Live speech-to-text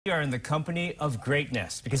We are in the company of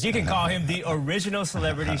greatness because you can call him the original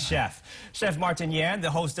celebrity chef. Chef Martin Yan, the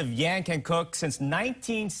host of Yan Can Cook since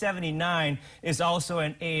 1979, is also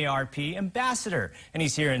an AARP ambassador. And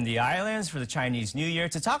he's here in the islands for the Chinese New Year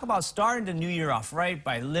to talk about starting the new year off right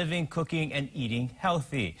by living, cooking, and eating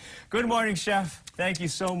healthy. Good morning, Chef. Thank you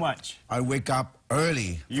so much. I wake up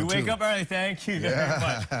early. You wake up early. Thank you very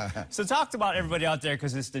much. So talk about everybody out there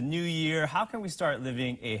because it's the new year. How can we start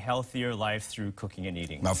living a healthier life through cooking and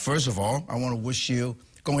eating? Now, first of all, I want to wish you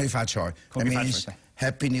恭喜發財. That means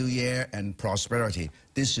Happy New Year and prosperity.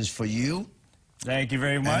 This is for you. Thank you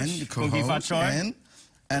very much. 恭喜發財.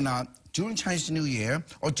 And during Chinese New Year,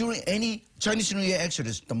 or during any Chinese New Year, actually,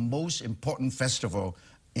 is the most important festival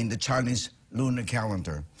in the Chinese lunar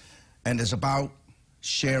calendar. And it's about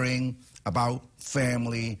sharing, about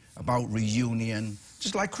family, about reunion,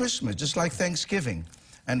 just like Christmas, just like Thanksgiving.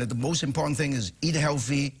 And the most important thing is eat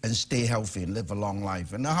healthy and stay healthy and live a long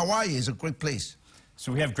life. And Hawaii is a great place.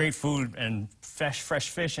 So we have great food and fresh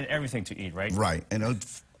fish and everything to eat, right? Right. And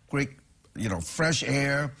great, fresh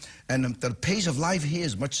air. And the pace of life here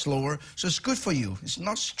is much slower. So it's good for you. It's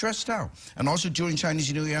not stressed out. And also during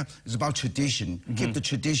Chinese New Year, it's about tradition. Keep the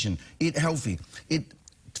tradition. Eat healthy.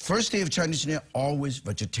 First day of Chinese New Year, always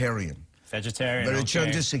vegetarian. Vegetarian,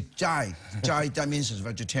 Vegetarian, just say jai. Jai, that means it's a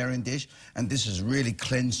vegetarian dish. And this is really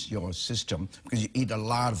cleanse your system because you eat a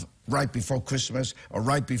lot of, right before Christmas or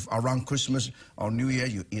around Christmas or New Year,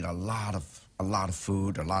 you eat a lot of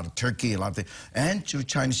food, a lot of turkey, a lot of things. And to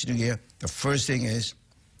Chinese New Year, the first thing is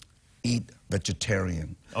eat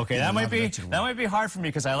vegetarian. Okay, that might be hard for me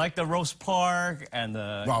because I like the roast pork and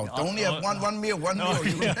the... Wow, only have one meal. You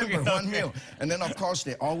remember, one meal. And then, of course,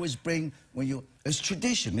 they always bring, it's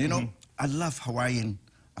tradition, I love Hawaiian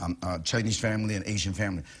Chinese family and Asian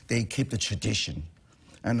family. They keep the tradition.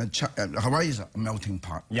 And Hawaii is a melting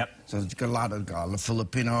pot. Yep. So it's got a lot of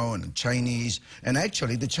Filipino and Chinese. And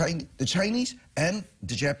actually, the Chinese and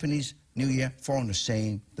the Japanese New Year fall on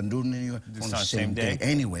the Lunar New Year on the same day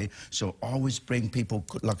anyway. So always bring people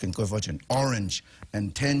good luck and good fortune. Orange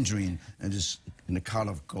and tangerine and just in the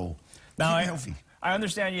color of gold. Now, healthy. I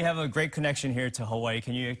understand you have a great connection here to Hawaii.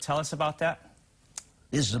 Can you tell us about that?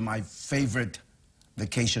 This is my favorite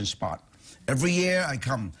vacation spot. Every year I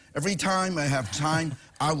come. Every time I have time,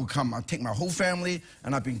 I will come. I take my whole family,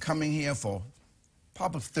 and I've been coming here for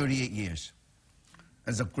probably 38 years.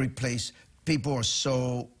 It's a great place. People are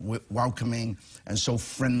so welcoming and so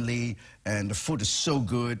friendly, and the food is so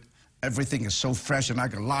good. Everything is so fresh, and I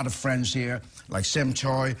got a lot of friends here, like Sam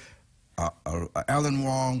Choi, Alan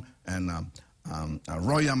Wong, and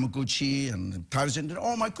Roy Yamaguchi, and Tyson. They're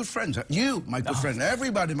all my good friends. You, my good friend.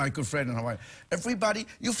 Everybody, my good friend in Hawaii. Everybody,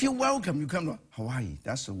 you feel welcome. You come to Hawaii.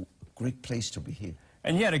 That's a great place to be here.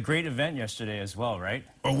 And you had a great event yesterday as well, right?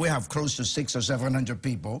 Oh, we have close to 600 or 700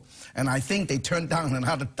 people, and I think they turned down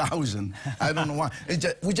another 1,000. I don't know why.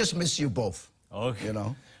 We just miss you both. Okay.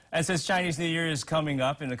 And since Chinese New Year is coming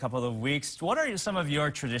up in a couple of weeks, what are some of your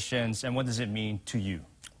traditions, and what does it mean to you?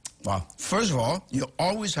 Well, first of all, you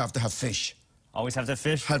always have to have fish. Always have to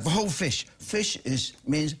fish? Have whole fish. Fish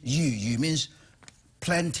means you means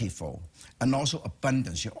plentiful. And also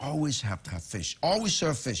abundance. You always have to have fish. Always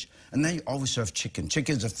serve fish. And then you always serve chicken.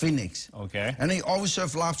 Chicken is a phoenix. Okay. And then you always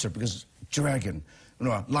serve lobster because dragon.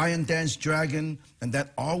 Lion dance, dragon, and then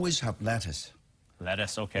always have lettuce.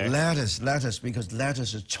 Lettuce, okay. Lettuce, because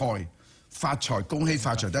lettuce is choy. Fat choy, 恭喜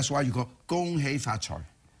發財. That's why you go 恭喜發財.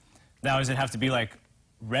 Now, does it have to be like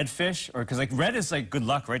red fish? Or, because like red is like good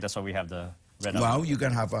luck, right? That's why we have the... Well, you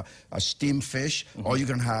can have a steamed fish, or you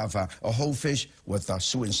can have a whole fish with a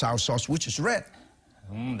sweet and sour sauce, which is red.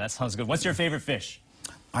 That sounds good. What's your favorite fish?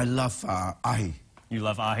 I love ahi. You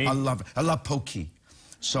love ahi? I love poke.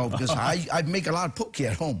 So, because I make a lot of poke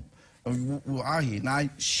at home with ahi. And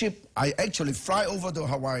I actually fly over to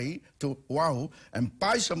Hawaii, to Oahu, and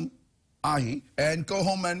buy some ahi, and go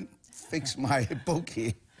home and fix my poke.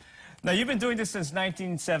 Now, you've been doing this since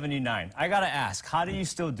 1979. I got to ask, how do you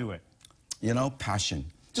still do it? Passion.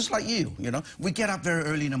 Just like you, We get up very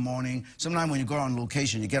early in the morning. Sometimes when you go on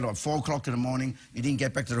location, you get up at 4 o'clock in the morning. You didn't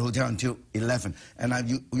get back to the hotel until 11.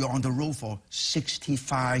 And you're on the road for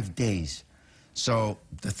 65 days. So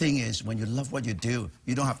the thing is, when you love what you do,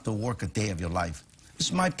 you don't have to work a day of your life.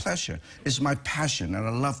 It's my pleasure. It's my passion. And I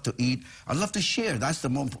love to eat. I love to share. That's the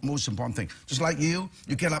most important thing. Just like you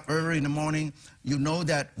get up early in the morning. You know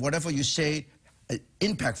that whatever you say is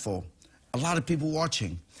impactful. A lot of people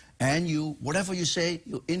watching. And whatever you say,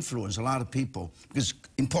 you influence a lot of people because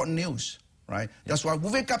important news, right? That's why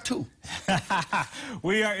we wake up too.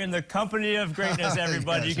 We are in the company of greatness,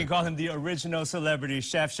 everybody. You can call him the original celebrity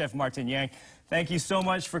chef, Chef Martin Yang. Thank you so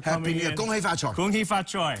much for coming in. Happy New Year. 恭喜發財. 恭喜發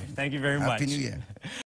財. Thank you very much. Happy New Year.